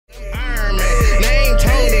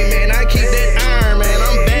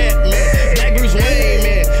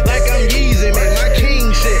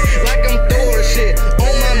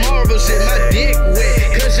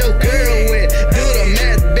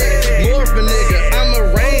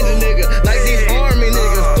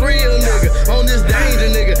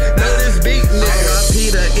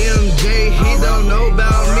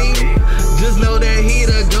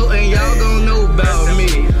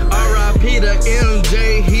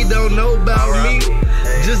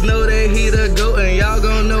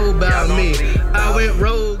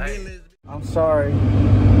I'm sorry.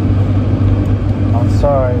 I'm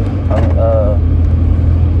sorry.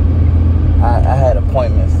 I had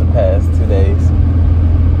appointments the past 2 days.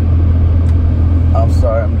 I'm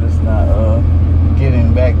sorry. I'm just not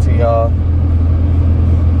getting back to y'all.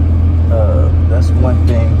 That's one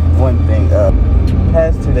thing.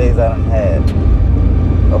 Past 2 days I done had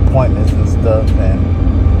appointments and stuff,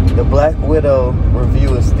 and the Black Widow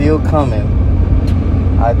review is still coming.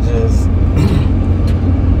 I just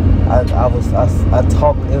I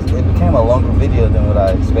talked. It became a longer video than what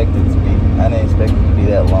I expected it to be. I didn't expect it to be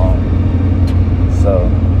that long, so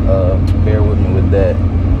bear with me with that.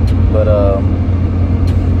 But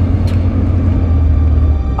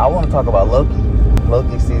I want to talk about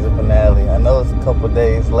Loki season finale. I know it's a couple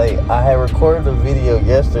days late. I had recorded a video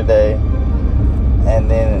yesterday, and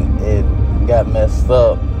then it got messed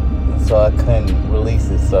up, so I couldn't release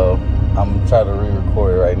it. So I'm gonna try to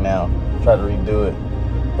re-record it right now. Try to redo it.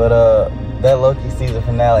 But that Loki season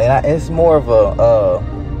finale, and it's more of a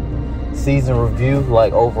season review,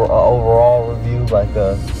 like overall review, like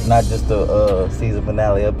not just a season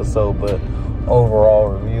finale episode, but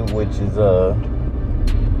overall review, which is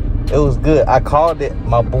it was good. I called it.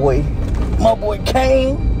 My boy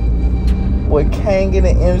Kang. Boy Kang in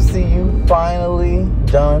the MCU finally.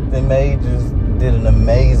 Jonathan Majors did an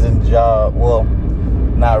amazing job. Well,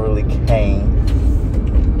 not really Kang.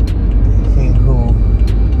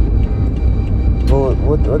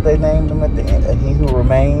 What they named him at the end? He Who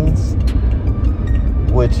Remains,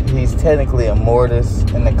 which he's technically Immortus.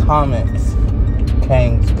 In the comics,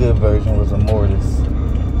 Kang's good version was Immortus,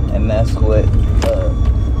 and that's what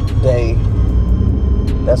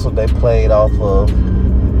they played off of,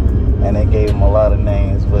 and they gave him a lot of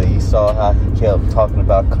names. But you saw how he kept talking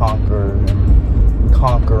about conquering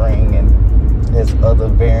and his other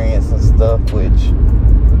variants and stuff, which,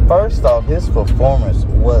 first off, his performance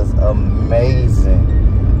was amazing.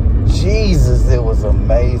 Jesus, it was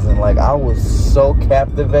amazing. Like, I was so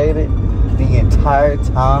captivated the entire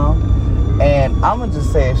time. And I'm gonna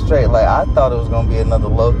just say it straight. Like, I thought it was gonna be another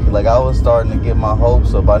Loki. Like, I was starting to get my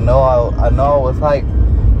hopes up. I know I was hyped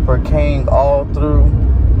for Kang all through,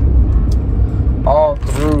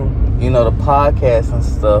 you know, the podcast and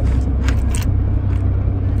stuff.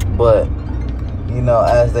 But, you know,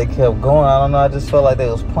 as they kept going, I don't know, I just felt like they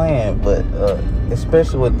was playing. But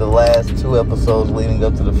especially with the last 2 episodes leading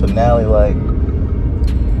up to the finale, like,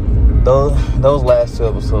 those last 2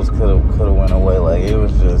 episodes could have went away. Like, it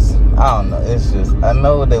was just, I don't know, it's just, I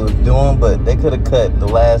know what they was doing, but they could have cut the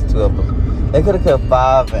last 2 episodes. They could have cut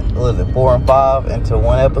 4 and 5 into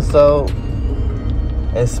one episode,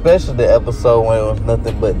 especially the episode when it was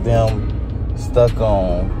nothing but them stuck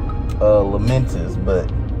on Lamentus.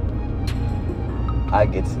 But I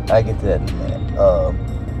get to that in a minute.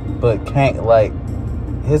 But Kang, like,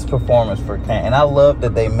 his performance for Kang, and I love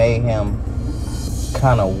that they made him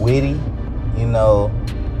kind of witty. You know,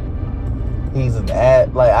 he's an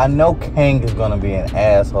like, I know Kang is gonna be an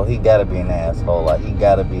asshole. He gotta be an asshole. Like, he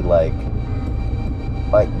gotta be like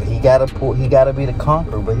he gotta be the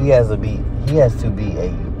conqueror, but he has to be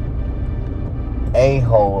a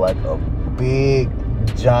a-hole, like a big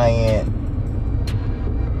giant,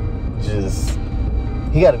 just,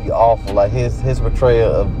 he got to be awful. Like, his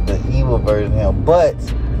portrayal of the evil version of him, but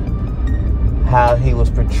how he was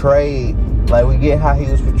portrayed, like, we get how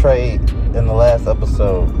he was portrayed in the last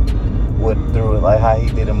episode through like how he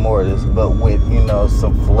did Immortus, but with, you know,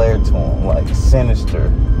 some flair to him, like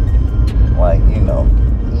sinister, like, you know,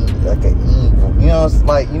 like an evil, you know, it's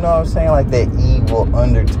like, you know what I'm saying, like that evil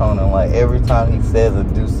undertone, and like every time he says or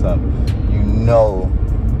do something, you know,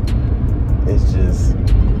 it's just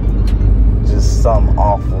something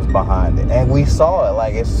awful behind it. And we saw it,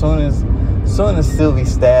 like, as soon as Sylvie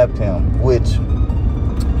stabbed him, which,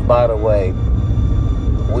 by the way,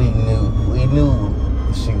 we knew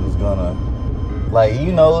she was gonna, like,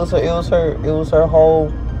 you know, it was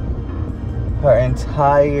her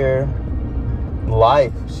entire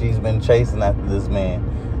life she's been chasing after this man,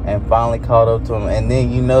 and finally caught up to him. And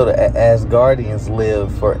then, you know, the Asgardians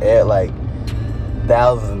live for like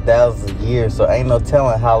thousands and thousands of years, so ain't no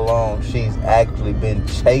telling how long she's actually been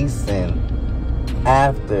chasing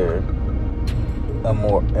after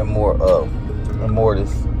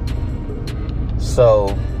Immortus.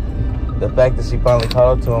 So the fact that she finally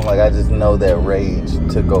caught up to him, like, I just know that rage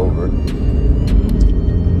took over,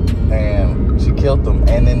 and she killed him.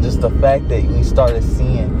 And then just the fact that we started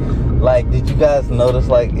seeing, like, did you guys notice,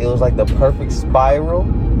 like, it was like the perfect spiral,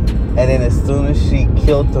 and then as soon as she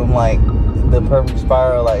killed him, like, the perfect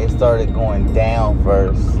spiral, like, it started going down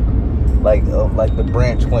first, like the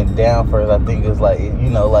branch went down first. I think it was like, you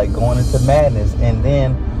know, like going into madness, and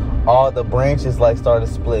then all the branches like started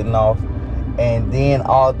splitting off, and then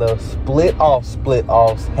all the split offs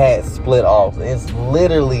had split offs. It's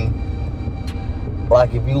literally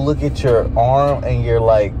like if you look at your arm and your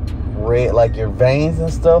like red, like your veins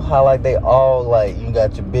and stuff, how like they all like, you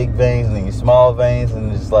got your big veins and then your small veins,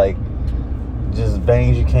 and just like just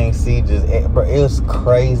veins you can't see. Just it was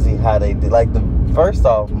crazy how they did. Like, the first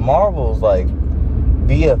off, Marvel's like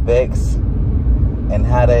VFX and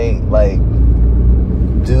how they like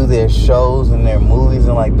do their shows and their movies,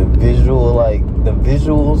 and like the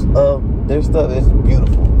visuals of their stuff is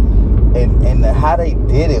beautiful. And how they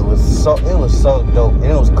did it was so dope. And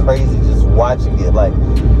it was crazy just watching it. Like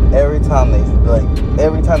every time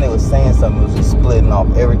they were saying something, it was just splitting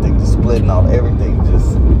off everything, just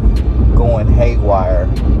going haywire.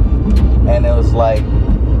 And it was like,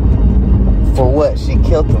 for what? She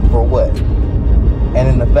killed him for what? And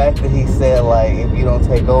then the fact that he said, like, if you don't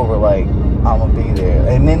take over, like, I'm gonna be there.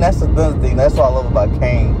 And then that's another thing. That's what I love about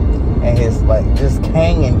Kang and his, like, just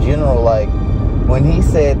Kang in general. Like, when he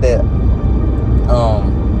said that,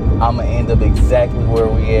 I'm gonna end up exactly where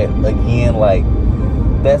we at again, like,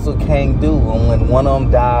 that's what Kang do. And when one of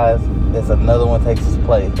them dies, there's another one takes his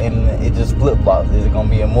place, and it just flip-flops. Is it gonna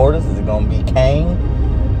be Immortus? Is it gonna be Kang?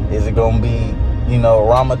 Is it gonna be, you know,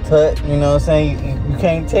 Ramatut? You know what I'm saying? You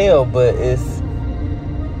can't tell, but it's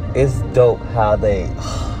dope how they,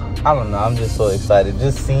 I don't know, I'm just so excited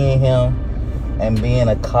just seeing him and being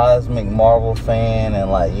a cosmic Marvel fan,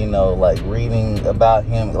 and like, you know, like reading about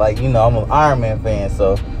him, like, you know, I'm an Iron Man fan,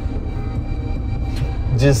 so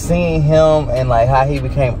just seeing him and like how he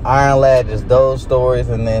became Iron Lad, just those stories.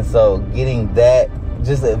 And then so getting that,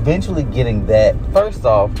 just eventually getting that, first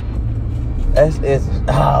off,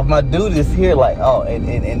 my dude is here, like, oh,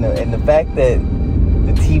 and the fact that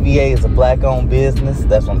the TVA is a black-owned business,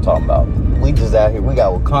 that's what I'm talking about. We just out here, we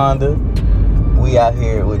got Wakanda, we out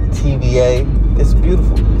here with the TVA. It's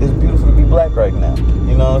beautiful. It's beautiful to be black right now.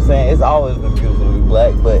 You know what I'm saying? It's always been beautiful to be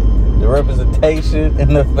black, but the representation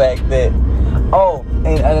and the fact that, oh,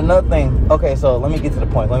 and another thing, okay, so let me get to the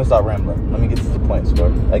point. Let me stop rambling. Let me get to the point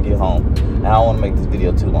before I get home. And I don't want to make this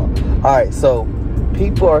video too long. All right, so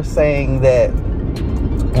people are saying that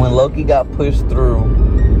when Loki got pushed through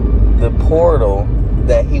the portal,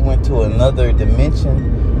 that he went to another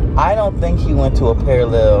dimension. I don't think he went to a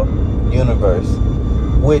parallel universe,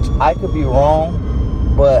 which I could be wrong,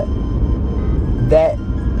 but that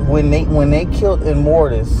when they killed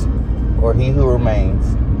Immortus, or He Who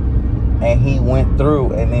Remains, and he went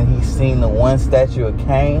through and then he seen the one statue of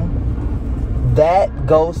Kang, that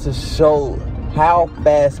goes to show how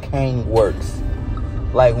fast Kang works.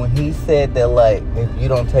 Like when he said that, like, if you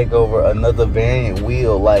don't take over, another variant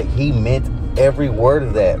will, like, he meant every word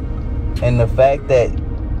of that. And the fact that,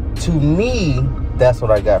 to me, that's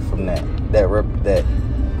what I got from that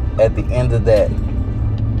at the end of that,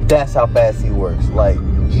 that's how fast he works. Like,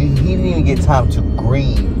 he didn't even get time to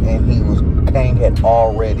grieve, and Kang had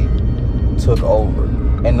already took over.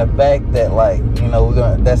 And the fact that, like, you know,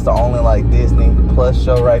 that's the only like Disney Plus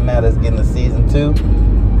show right now that's getting a season 2.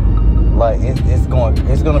 Like, it's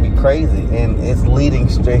gonna be crazy, and it's leading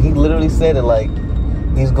straight. He literally said it, like,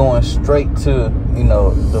 he's going straight to, you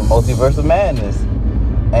know, the multiverse of madness.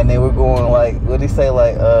 And they were going, like, what did he say,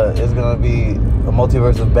 like, it's gonna be a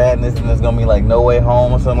multiverse of madness, and it's gonna be like No Way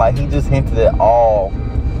Home or something. Like, he just hinted at all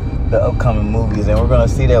the upcoming movies, and we're gonna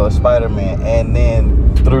see that with Spider-Man. And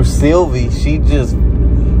then through Sylvie,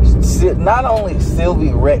 not only Sylvie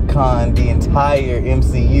retconned the entire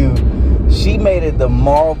MCU, she made it the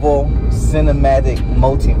Marvel Cinematic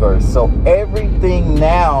Multiverse. So everything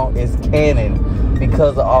now is canon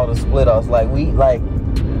because of all the split-offs.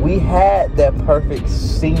 We had that perfect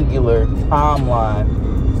singular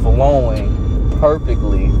timeline flowing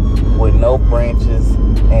perfectly with no branches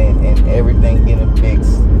and everything getting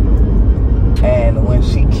fixed. And when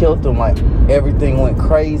she killed him, like, everything went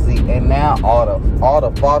crazy. And now all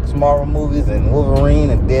the Fox Marvel movies and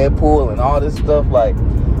Wolverine and Deadpool and all this stuff, like,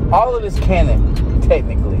 all of this canon,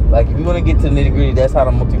 technically. Like, if you want to get to the nitty-gritty, that's how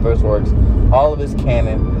the multiverse works. All of it's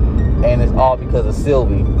canon, and it's all because of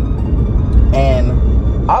Sylvie. And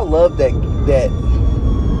I love that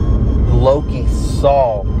Loki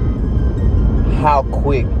saw how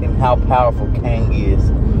quick and how powerful Kang is.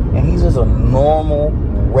 And he's just a normal,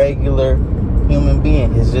 regular human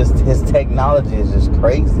being. It's just, his technology is just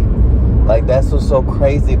crazy. Like, that's what's so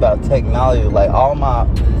crazy about technology. Like, all my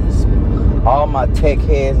tech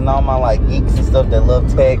heads and all my, like, geeks and stuff that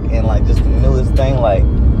love tech and, like, just the newest thing, like,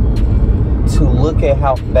 to look at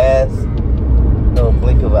how fast, in a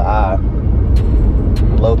blink of an eye,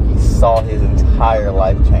 Loki saw his entire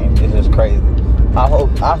life change. It's just crazy. I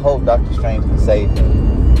hope Doctor Strange can save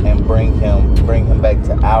him. and bring him back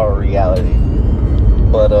to our reality.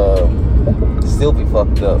 But still be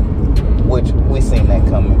fucked up, which we seen that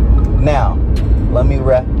coming. Now, let me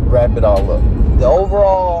wrap it all up. The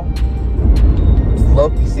overall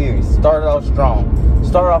Loki series started off strong,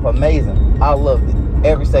 started off amazing. I loved it,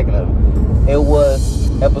 every second of it. It was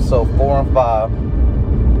episode 4 and 5,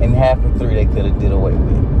 and half of 3 they could have did away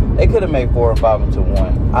with. They could have made 4 and 5 into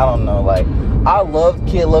 1. I don't know. Like, I loved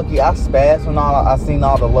Kid Loki. I spazzed when I seen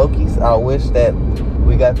all the Lokis. I wish that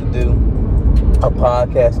we got to do a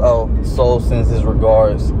podcast. Oh, Soul sends his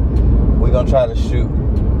regards. We're gonna try to shoot.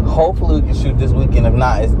 Hopefully we can shoot this weekend. If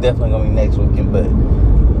not, it's definitely gonna be next weekend. But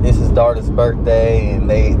it's his daughter's birthday, and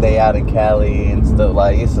they out in Cali and stuff.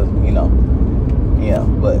 Like, it's a, you know. Yeah,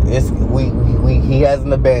 but it's he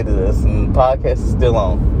hasn't abandoned us, and the podcast is still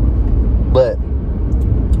on. But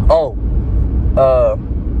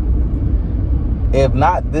if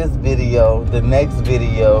not this video, the next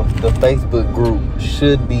video, the Facebook group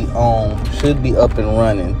should be up and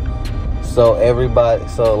running. So everybody,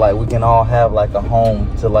 so like we can all have like a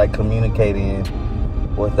home to like communicate in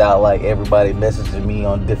without like everybody messaging me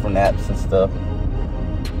on different apps and stuff.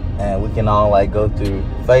 And we can all like go through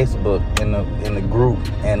Facebook in the group,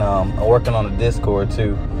 and I'm working on the Discord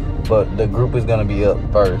too, but the group is gonna be up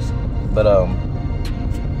first. But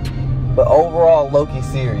overall Loki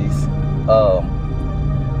series,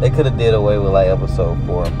 they could have did away with like episode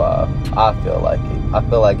 4 and 5. I feel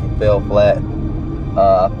like it fell flat.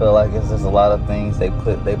 I feel like it's just a lot of things they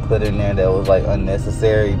put in there that was like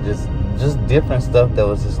unnecessary, just different stuff that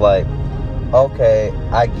was just like, okay,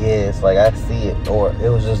 I guess, like I see it. Or it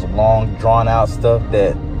was just long drawn out stuff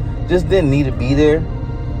that just didn't need to be there,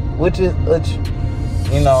 which you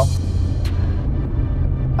know,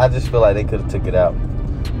 I just feel like they could have took it out.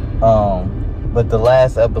 But the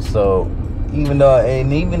last episode, even if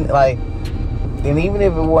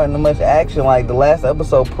it wasn't much action, like the last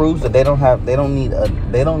episode proves that they don't need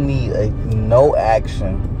no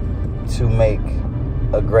action to make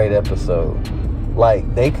a great episode.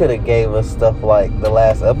 Like, they could have gave us stuff like the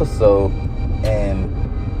last episode, and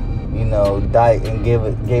you know, gave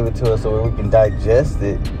it to us so we can digest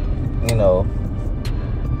it, you know,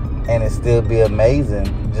 and it still be amazing.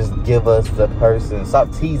 Just give us the person.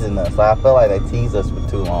 Stop teasing us. Like, I feel like they teased us for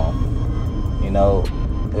too long. You know,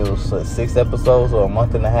 it was 6 episodes or a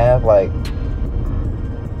month and a half. Like,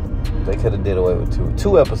 they could have did away with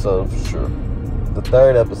two episodes for sure. The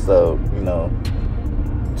 3rd episode, you know,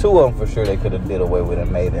 2 of them for sure they could have did away with and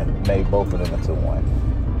made both of them into 1.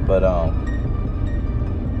 But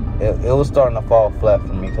it was starting to fall flat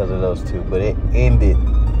for me because of those 2. But it ended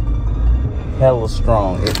hella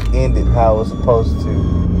strong. It ended how it was supposed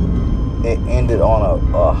to. It ended on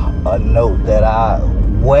a note that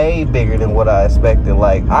way bigger than what I expected.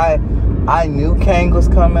 Like, I knew Kang was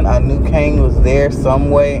coming. I knew Kang was there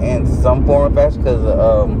some way, in some form or fashion, because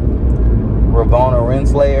of Ravonna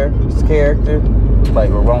Renslayer's character.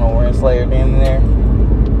 Like, Ravonna Renslayer being there.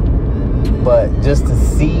 But just to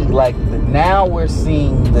see, like, now we're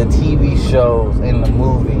seeing the TV shows and the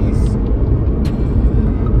movies.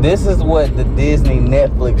 This is what the Disney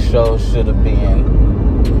Netflix shows should have been,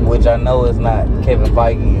 which I know is not Kevin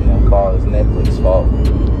Feige and them fault, it's Netflix fault,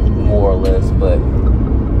 more or less, but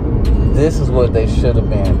this is what they should have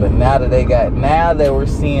been. But now that we're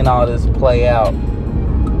seeing all this play out,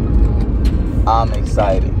 I'm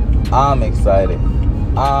excited. I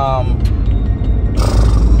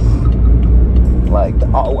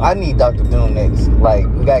need Dr. Doom next. Like,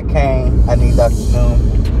 we got Kang, I need Dr. Doom.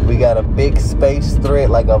 We got a big space threat,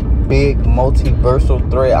 like a big multiversal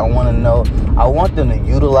threat. I want them to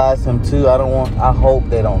utilize him too. I hope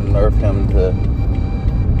they don't nerf him to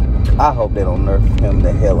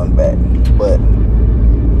hell and back. But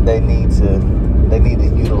they need to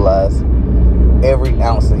utilize every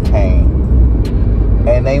ounce of Kang.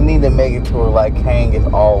 And they need to make it to where like Kang is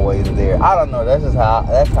always there. I don't know, that's how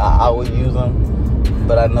I would use him.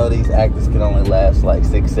 But I know these actors can only last like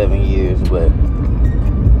 6-7 years, but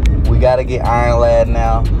we gotta get Iron Lad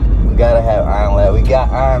now. We gotta have Iron Lad. We got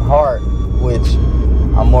Ironheart, which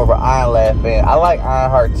I'm more of an Iron Lad fan. I like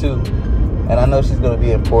Ironheart too, and I know she's gonna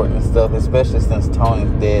be important and stuff, especially since Tony's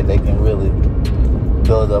dead. They can really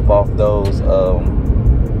build up off those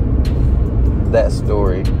that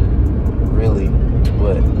story, really.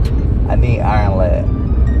 But I need Iron Lad.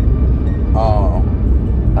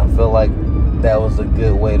 I feel like that was a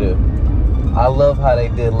good way to. I love how they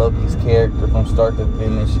did Loki's character from start to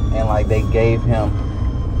finish, and like they gave him,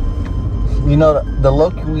 you know, the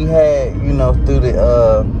Loki we had, you know, through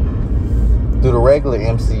the regular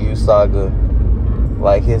MCU saga,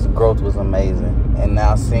 Like, his growth was amazing. And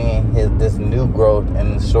now seeing this new growth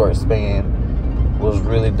in the short span was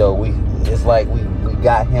really dope. It's like we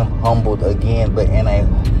got him humbled again, but in a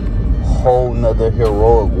whole nother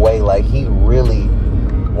heroic way. Like, he really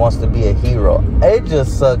wants to be a hero. It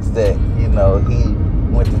just sucks that, you know, he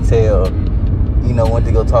went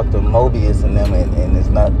to go talk to Mobius and them, and it's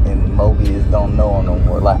not, and Mobius don't know him no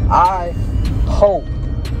more. Like, I hope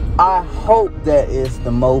that it's the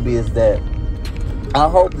Mobius that, I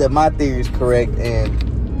hope that my theory is correct, and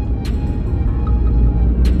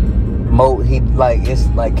it's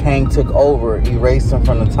like Kang took over, erased him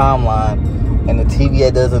from the timeline, and the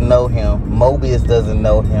TVA doesn't know him. Mobius doesn't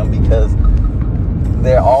know him because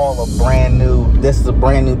they're all this is a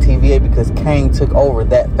brand new TVA because Kang took over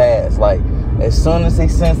that fast. Like, as soon as he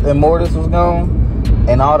sensed Immortus was gone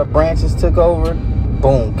and all the branches took over,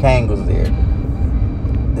 boom, Kang was there.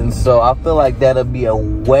 And so I feel like that'll be a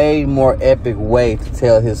way more epic way to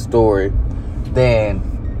tell his story than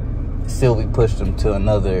Sylvie pushed him to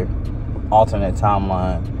another alternate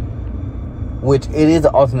timeline. Which, it is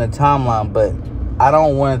an alternate timeline, but I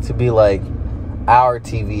don't want it to be like our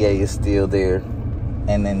TVA is still there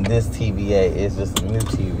and then this TVA is just a new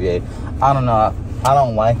TVA. I don't know. I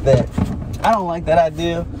don't like that. I don't like that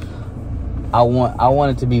idea. I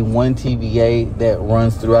want it to be one TVA that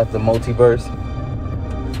runs throughout the multiverse.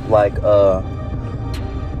 Like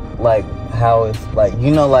how it's like,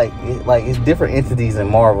 you know, like it's different entities in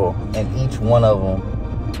Marvel, and each one of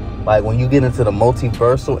them, like when you get into the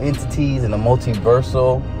multiversal entities and the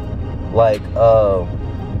multiversal like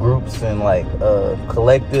groups and like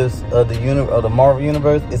collectives of the Marvel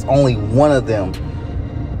universe, it's only one of them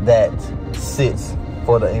that sits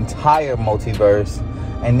for the entire multiverse.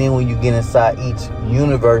 And then when you get inside each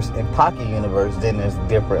universe and pocket universe, then there's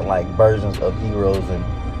different like versions of heroes and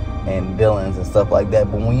villains and stuff like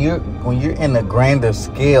that. But when you're in a grander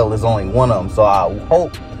scale, there's only one of them. So I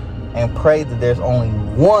hope and pray that there's only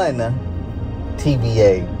one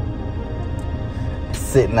TVA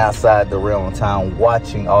sitting outside the realm of time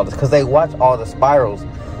watching all this, because they watch all the spirals,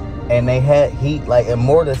 and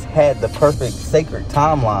Immortus had the perfect sacred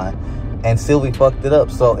timeline, and Sylvie fucked it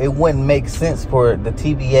up. So it wouldn't make sense for the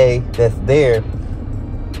TVA that's there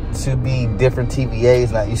to be different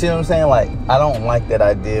TVAs now. You see what I'm saying? Like, I don't like that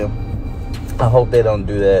idea. I hope they don't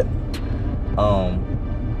do that.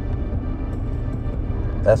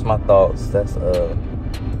 That's my thoughts. That's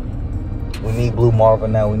we need Blue Marvel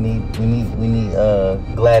now. We need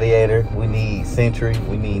Gladiator. We need Sentry.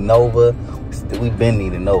 We need Nova. We've been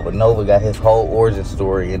needing Nova. Nova got his whole origin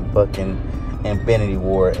story in fucking Infinity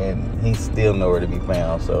War, and he's still nowhere to be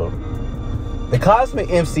found. So the cosmic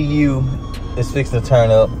MCU is fixing to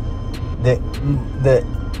turn up.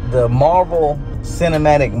 The Marvel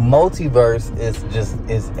Cinematic Multiverse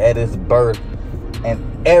is at its birth,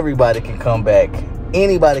 and everybody can come back.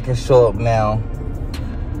 Anybody can show up now.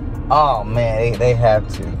 Oh man, they have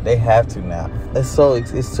to now.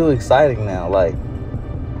 It's too exciting now. Like,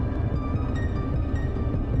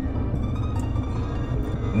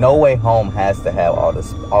 No Way Home has to have all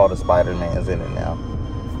the Spider-Mans in it now.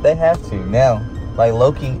 They have to now. Like,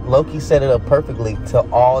 Loki set it up perfectly till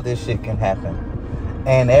all this shit can happen.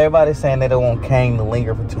 And everybody's saying they don't want Kang to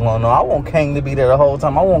linger for too long. No, I want Kang to be there the whole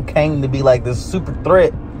time. I want Kang to be like this super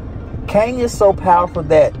threat. Kang is so powerful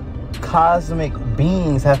that cosmic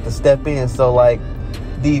beings have to step in. So like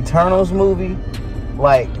the Eternals movie,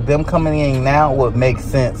 like them coming in now would make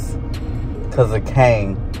sense because of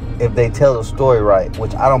Kang if they tell the story right,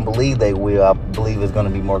 which I don't believe they will. I believe it's going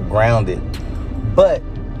to be more grounded, but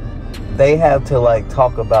they have to like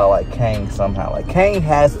talk about like Kang somehow. Like, Kang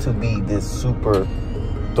has to be this super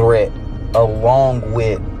threat along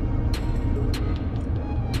with,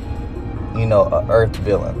 you know, a Earth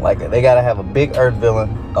villain. Like, they gotta have a big Earth villain,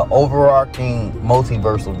 an overarching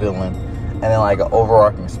multiversal villain, and then like an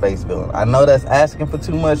overarching space villain. I know that's asking for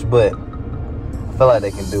too much, but I feel like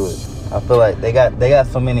they can do it. I feel like they got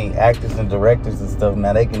so many actors and directors and stuff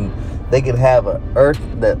now. They can have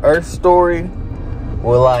the Earth story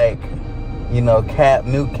with, like, you know,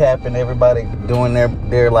 New Cap and everybody doing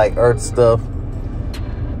their like Earth stuff.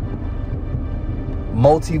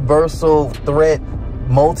 Multiversal threat,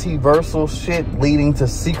 multiversal shit leading to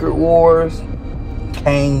Secret Wars.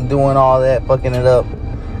 Kang doing all that, fucking it up.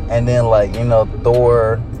 And then, like, you know,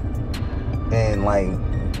 Thor and, like,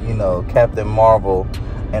 you know, Captain Marvel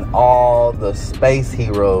and all the space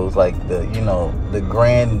heroes, like the, you know, the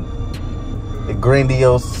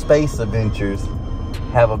grandiose space adventures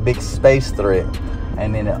have a big space threat,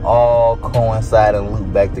 and then it all coincide and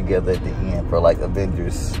loop back together at the end for like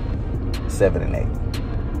Avengers 7 and 8.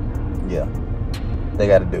 Yeah, they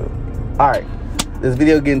got to do it. All right, This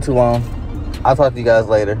video getting too long. I'll talk to you guys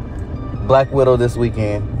later. Black Widow this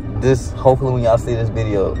weekend. Hopefully when y'all see this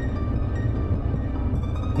video.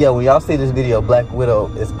 Yeah, when y'all see this video, Black Widow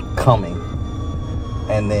is coming.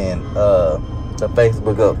 And then the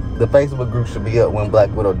Facebook group should be up when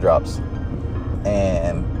Black Widow drops.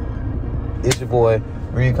 And it's your boy,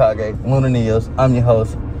 Ryukage, Luna Neos. I'm your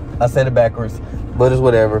host. I said it backwards, but it's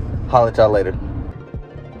whatever. Holla at y'all later.